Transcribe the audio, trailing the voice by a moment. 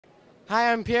Hi,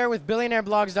 I'm Pierre with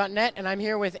BillionaireBlogs.net, and I'm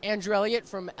here with Andrew Elliott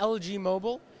from LG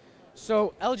Mobile.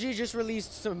 So LG just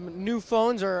released some new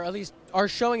phones, or at least are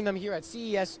showing them here at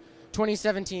CES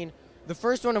 2017. The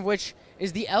first one of which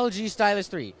is the LG Stylus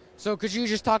 3. So could you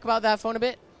just talk about that phone a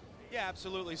bit? Yeah,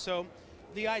 absolutely. So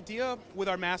the idea with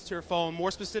our mass tier phone,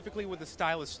 more specifically with the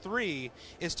Stylus 3,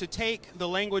 is to take the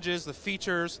languages, the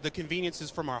features, the conveniences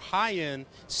from our high-end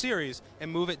series and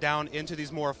move it down into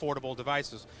these more affordable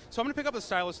devices. So I'm going to pick up the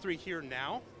Stylus 3 here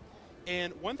now.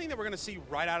 And one thing that we're going to see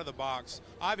right out of the box,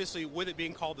 obviously with it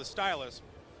being called the Stylus,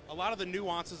 a lot of the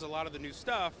nuances, a lot of the new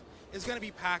stuff is going to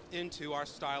be packed into our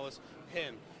Stylus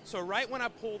pin. So right when I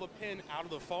pull the pin out of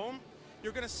the phone,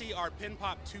 you're going to see our Pin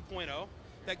Pop 2.0.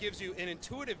 That gives you an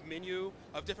intuitive menu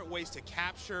of different ways to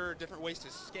capture, different ways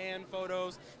to scan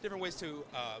photos, different ways to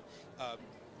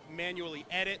manually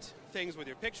edit things with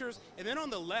your pictures. And then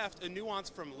on the left, a nuance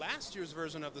from last year's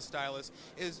version of the Stylus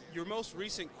is your most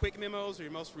recent quick memos or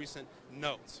your most recent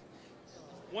notes.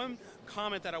 One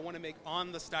comment that I want to make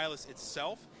on the Stylus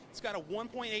itself, it's got a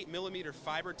 1.8 millimeter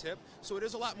fiber tip, so it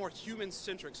is a lot more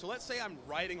human-centric. So let's say I'm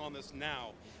writing on this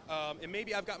now, and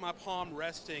maybe I've got my palm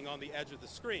resting on the edge of the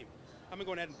screen. I'm going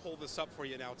to go ahead and pull this up for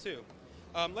you now, too.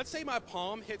 Let's say my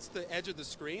palm hits the edge of the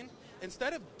screen.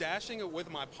 Instead of dashing it with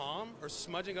my palm or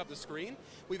smudging up the screen,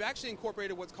 we've actually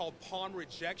incorporated what's called palm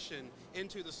rejection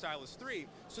into the Stylus 3.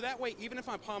 So that way, even if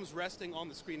my palm's resting on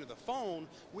the screen of the phone,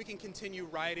 we can continue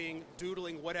writing,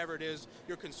 doodling, whatever it is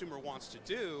your consumer wants to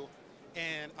do,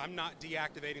 and I'm not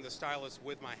deactivating the Stylus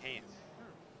with my hand.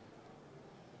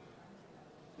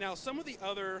 Now, some of the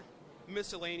other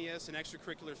miscellaneous and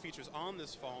extracurricular features on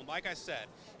this phone, like I said,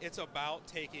 it's about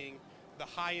taking the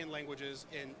high-end languages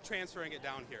and transferring it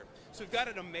down here. So we've got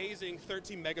an amazing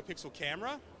 13 megapixel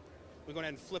camera. We're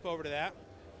going to flip over to that.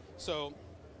 So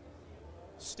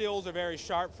stills are very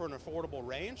sharp for an affordable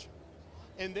range.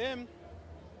 And then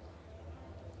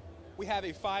we have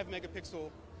a 5 megapixel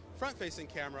front-facing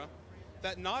camera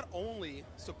that not only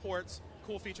supports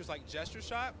cool features like gesture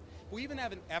shot, we even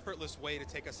have an effortless way to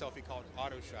take a selfie called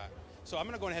auto shot. So I'm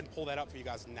going to go ahead and pull that up for you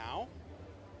guys now.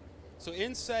 So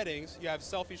in settings, you have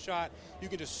selfie shot. You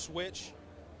can just switch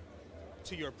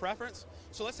to your preference.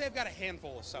 So let's say I've got a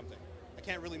handful of something. I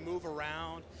can't really move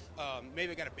around.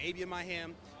 Maybe I got a baby in my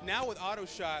hand. Now with auto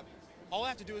shot, all I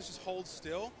have to do is just hold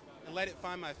still and let it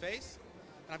find my face,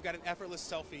 and I've got an effortless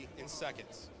selfie in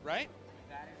seconds, right?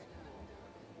 That is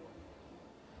cool.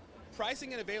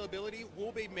 Pricing and availability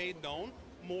will be made known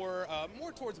more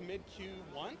towards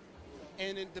mid-Q1.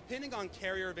 And depending on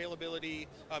carrier availability,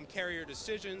 carrier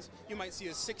decisions, you might see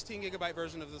a 16 gigabyte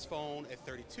version of this phone, a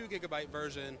 32 gigabyte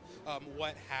version,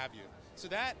 what have you. So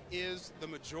that is the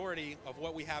majority of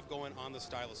what we have going on the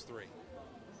Stylus 3.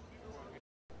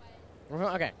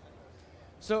 Okay.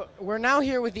 So we're now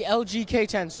here with the LG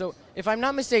K10. So if I'm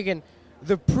not mistaken,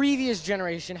 the previous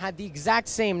generation had the exact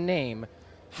same name.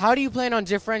 How do you plan on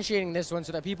differentiating this one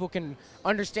so that people can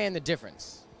understand the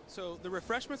difference? So the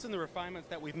refreshments and the refinements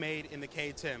that we've made in the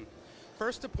K10.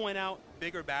 First, to point out,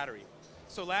 bigger battery.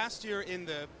 So last year in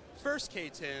the first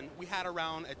K10, we had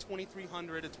around a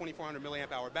 2300 to 2400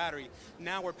 milliamp hour battery.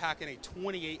 Now we're packing a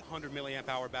 2800 milliamp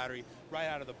hour battery right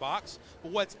out of the box.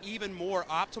 But what's even more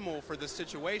optimal for this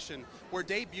situation, we're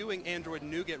debuting Android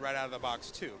Nougat right out of the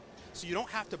box too. So you don't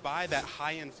have to buy that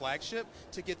high-end flagship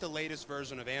to get the latest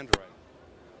version of Android.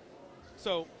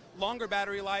 So longer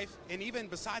battery life, and even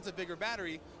besides a bigger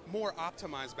battery, more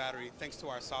optimized battery thanks to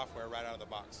our software right out of the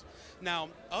box. Now,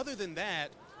 other than that,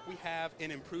 we have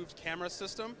an improved camera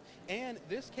system, and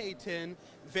this K10,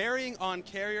 varying on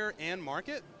carrier and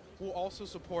market, will also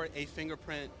support a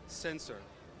fingerprint sensor,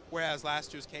 whereas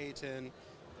last year's K10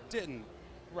 didn't.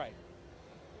 Right.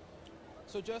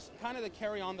 So just kind of to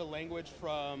carry on the language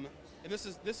from, and this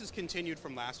is continued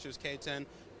from last year's K10,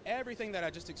 everything that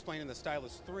I just explained in the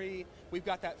Stylus 3, we've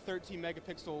got that 13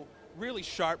 megapixel, really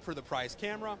sharp for the price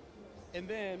camera, and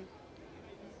then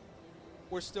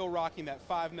we're still rocking that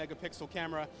 5 megapixel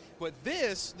camera. But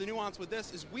this, the nuance with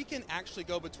this is we can actually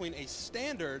go between a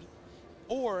standard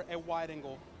or a wide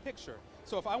angle picture.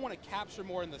 So if I want to capture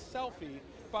more in the selfie,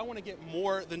 if I want to get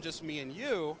more than just me and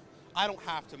you, I don't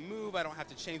have to move, I don't have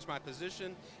to change my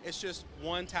position. It's just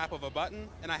one tap of a button,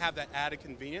 and I have that added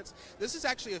convenience. This is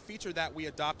actually a feature that we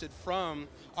adopted from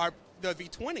the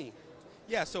V20.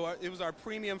 Yeah, so it was our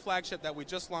premium flagship that we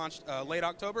just launched late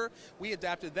October. We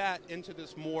adapted that into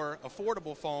this more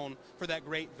affordable phone for that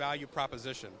great value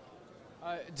proposition.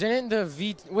 Wasn't the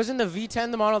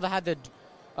V10 the model that had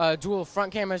the dual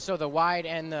front cameras, so the wide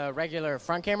and the regular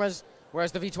front cameras,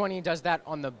 whereas the V20 does that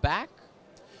on the back?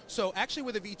 So actually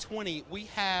with the V20, we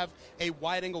have a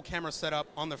wide-angle camera setup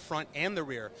on the front and the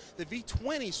rear. The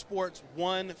V20 sports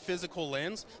one physical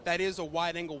lens that is a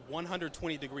wide-angle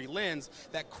 120-degree lens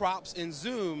that crops and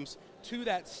zooms to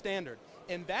that standard.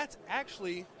 And that's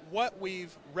actually what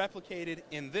we've replicated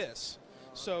in this.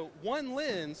 So one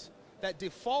lens that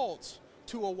defaults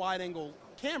to a wide-angle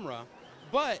camera,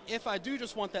 but if I do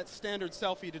just want that standard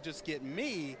selfie to just get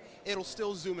me, it'll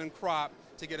still zoom and crop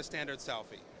to get a standard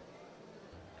selfie.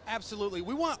 Absolutely.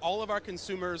 We want all of our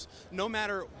consumers, no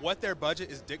matter what their budget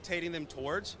is dictating them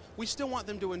towards, we still want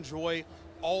them to enjoy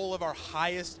all of our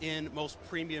highest end, most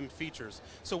premium features.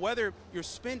 So whether you're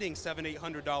spending $700,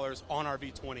 $800 on our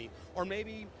V20, or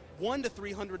maybe $100 to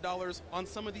 $300 on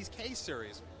some of these K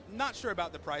series, not sure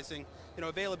about the pricing.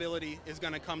 Availability is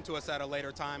going to come to us at a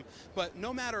later time. But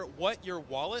no matter what your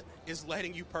wallet is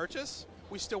letting you purchase,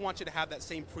 we still want you to have that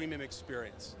same premium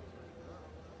experience.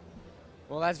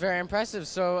 Well, that's very impressive.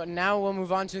 So now we'll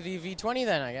move on to the V20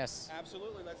 then, I guess.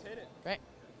 Absolutely, let's hit it. Great.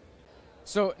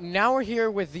 So now we're here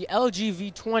with the LG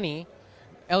V20,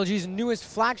 LG's newest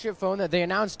flagship phone that they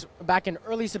announced back in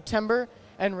early September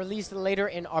and released later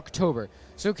in October.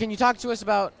 So can you talk to us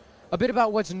about a bit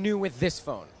about what's new with this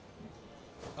phone?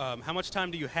 How much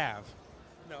time do you have?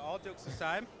 No, all jokes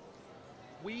aside,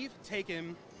 we've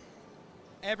taken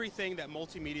everything that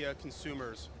multimedia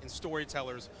consumers and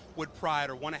storytellers would pride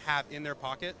or want to have in their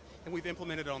pocket, and we've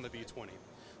implemented it on the V20.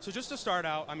 So just to start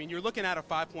out, you're looking at a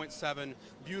 5.7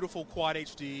 beautiful Quad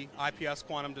HD IPS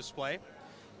quantum display,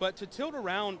 but to tilt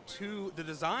around to the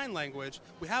design language,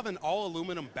 we have an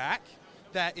all-aluminum back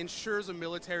that ensures a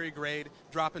military-grade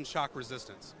drop and shock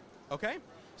resistance. Okay?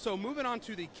 So moving on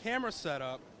to the camera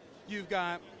setup, you've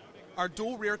got our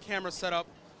dual rear camera setup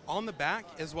on the back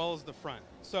as well as the front.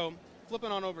 So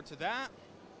flipping on over to that,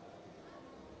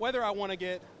 whether I want to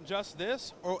get just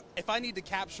this or if I need to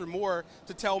capture more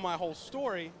to tell my whole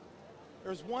story,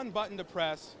 there's one button to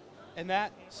press, and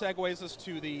that segues us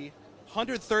to the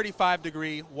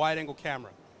 135-degree wide-angle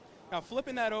camera. Now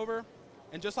flipping that over,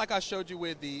 and just like I showed you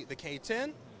with the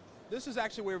K10, this is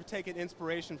actually where we've taken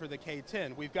inspiration for the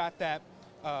K10. We've got that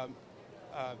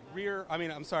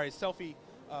selfie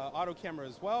auto camera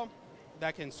as well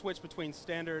that can switch between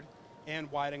standard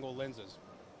and wide-angle lenses.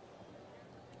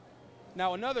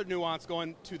 Now another nuance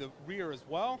going to the rear as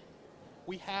well,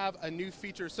 we have a new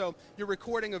feature. So you're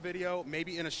recording a video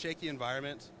maybe in a shaky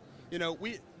environment.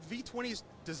 V20 is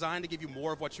designed to give you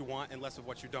more of what you want and less of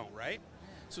what you don't, right?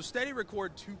 So Steady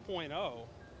Record 2.0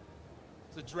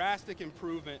 is a drastic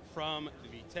improvement from the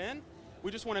V10.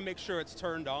 We just want to make sure it's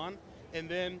turned on, and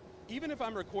then even if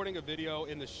I'm recording a video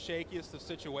in the shakiest of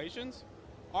situations,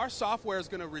 our software is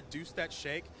going to reduce that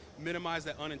shake, minimize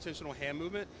that unintentional hand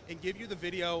movement, and give you the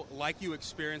video like you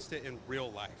experienced it in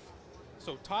real life.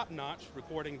 So top-notch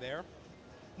recording there.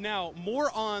 Now,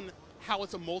 more on how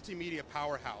it's a multimedia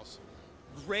powerhouse.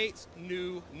 Great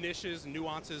new niches,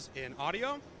 nuances in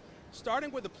audio. Starting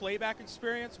with the playback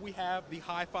experience, we have the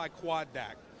Hi-Fi Quad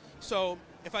DAC. So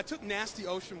if I took nasty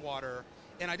ocean water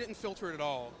and I didn't filter it at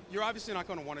all, you're obviously not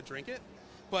going to want to drink it.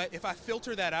 But if I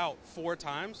filter that out 4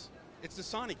 times, it's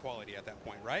Dasani quality at that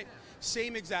point, right?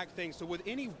 Same exact thing. So with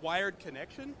any wired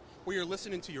connection, where you're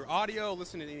listening to your audio,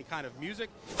 listening to any kind of music,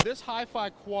 this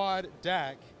Hi-Fi Quad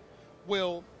DAC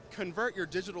will convert your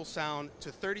digital sound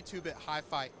to 32-bit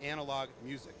hi-fi analog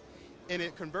music. And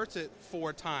it converts it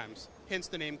 4 times, hence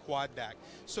the name Quad DAC.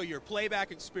 So your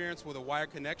playback experience with a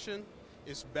wired connection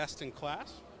is best in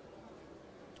class.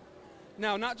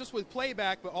 Now, not just with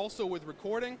playback, but also with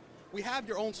recording, we have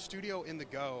your own studio in the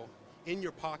go in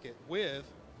your pocket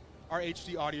with our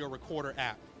HD audio recorder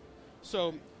app.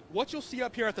 So what you'll see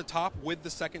up here at the top with the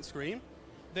second screen,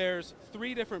 there's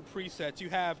 3 different presets. You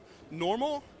have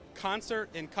normal, concert,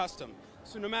 and custom.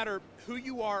 So no matter who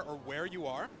you are or where you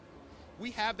are, we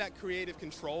have that creative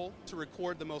control to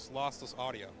record the most lossless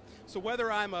audio. So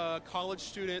whether I'm a college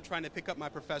student trying to pick up my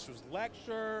professor's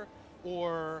lecture,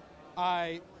 or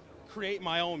I create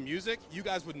my own music, you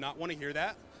guys would not want to hear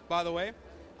that, by the way.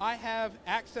 I have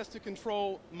access to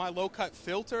control my low-cut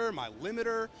filter, my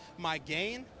limiter, my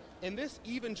gain, and this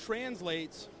even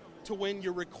translates to when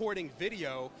you're recording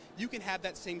video, you can have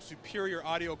that same superior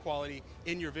audio quality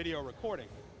in your video recording.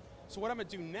 So what I'm going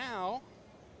to do now,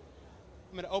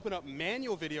 I'm going to open up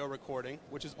manual video recording,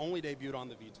 which is only debuted on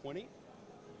the V20.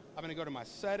 I'm going to go to my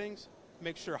settings,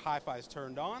 make sure Hi-Fi is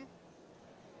turned on,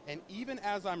 and even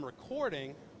as I'm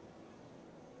recording,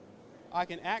 I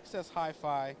can access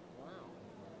Hi-Fi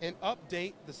and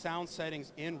update the sound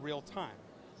settings in real time.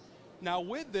 Now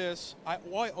with this, I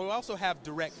also have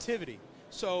directivity.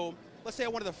 So let's say I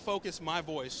wanted to focus my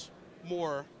voice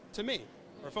more to me,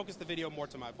 or focus the video more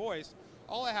to my voice.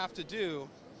 all I have to do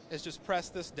is just press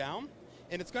this down,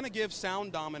 and it's going to give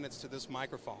sound dominance to this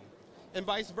microphone. And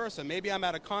vice versa. Maybe I'm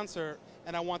at a concert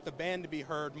and I want the band to be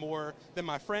heard more than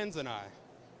my friends and I.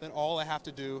 Then all I have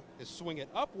to do is swing it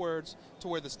upwards to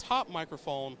where this top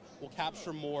microphone will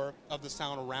capture more of the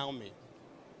sound around me.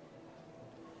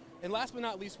 And last but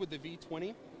not least, with the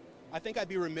V20, I think I'd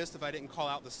be remiss if I didn't call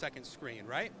out the second screen,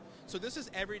 right? So this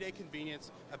is everyday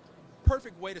convenience, a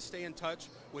perfect way to stay in touch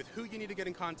with who you need to get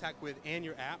in contact with and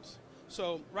your apps.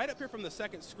 So right up here from the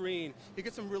second screen, you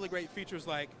get some really great features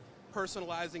like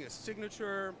personalizing a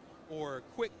signature or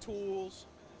quick tools,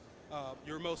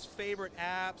 your most favorite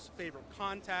apps, favorite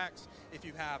contacts. If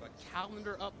you have a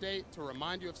calendar update to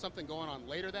remind you of something going on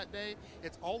later that day,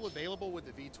 it's all available with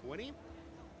the V20.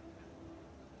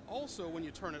 Also, when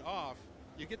you turn it off,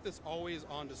 you get this always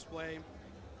on display.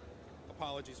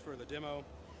 Apologies for the demo.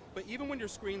 But even when your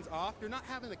screen's off, you're not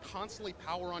having to constantly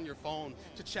power on your phone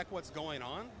to check what's going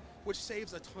on, which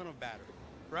saves a ton of battery,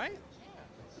 right?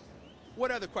 What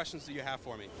other questions do you have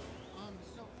for me?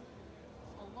 So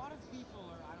a lot of people,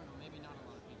 or I don't know, maybe not a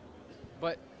lot of people,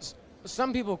 but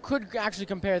some people could actually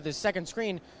compare the second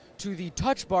screen to the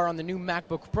touch bar on the new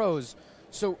MacBook Pros.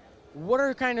 So what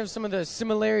are kind of some of the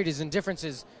similarities and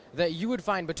differences that you would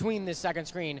find between this second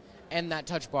screen and that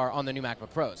touch bar on the new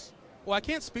MacBook Pros? Well, I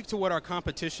can't speak to what our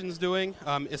competition's doing,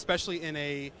 especially in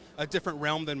a different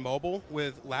realm than mobile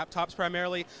with laptops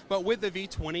primarily. But with the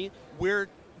V20, we're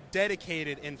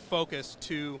dedicated and focused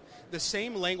to the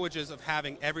same languages of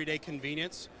having everyday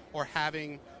convenience or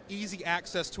having easy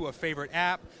access to a favorite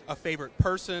app, a favorite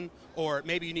person, or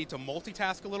maybe you need to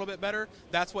multitask a little bit better.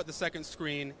 That's what the second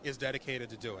screen is dedicated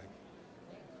to doing.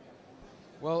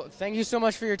 Well, thank you so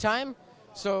much for your time.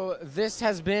 So this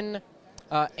has been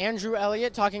Andrew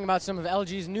Elliott talking about some of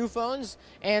LG's new phones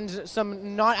and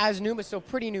some not as new but still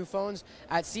pretty new phones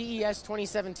at CES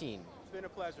 2017. It's been a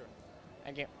pleasure.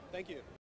 Thank you. Thank you.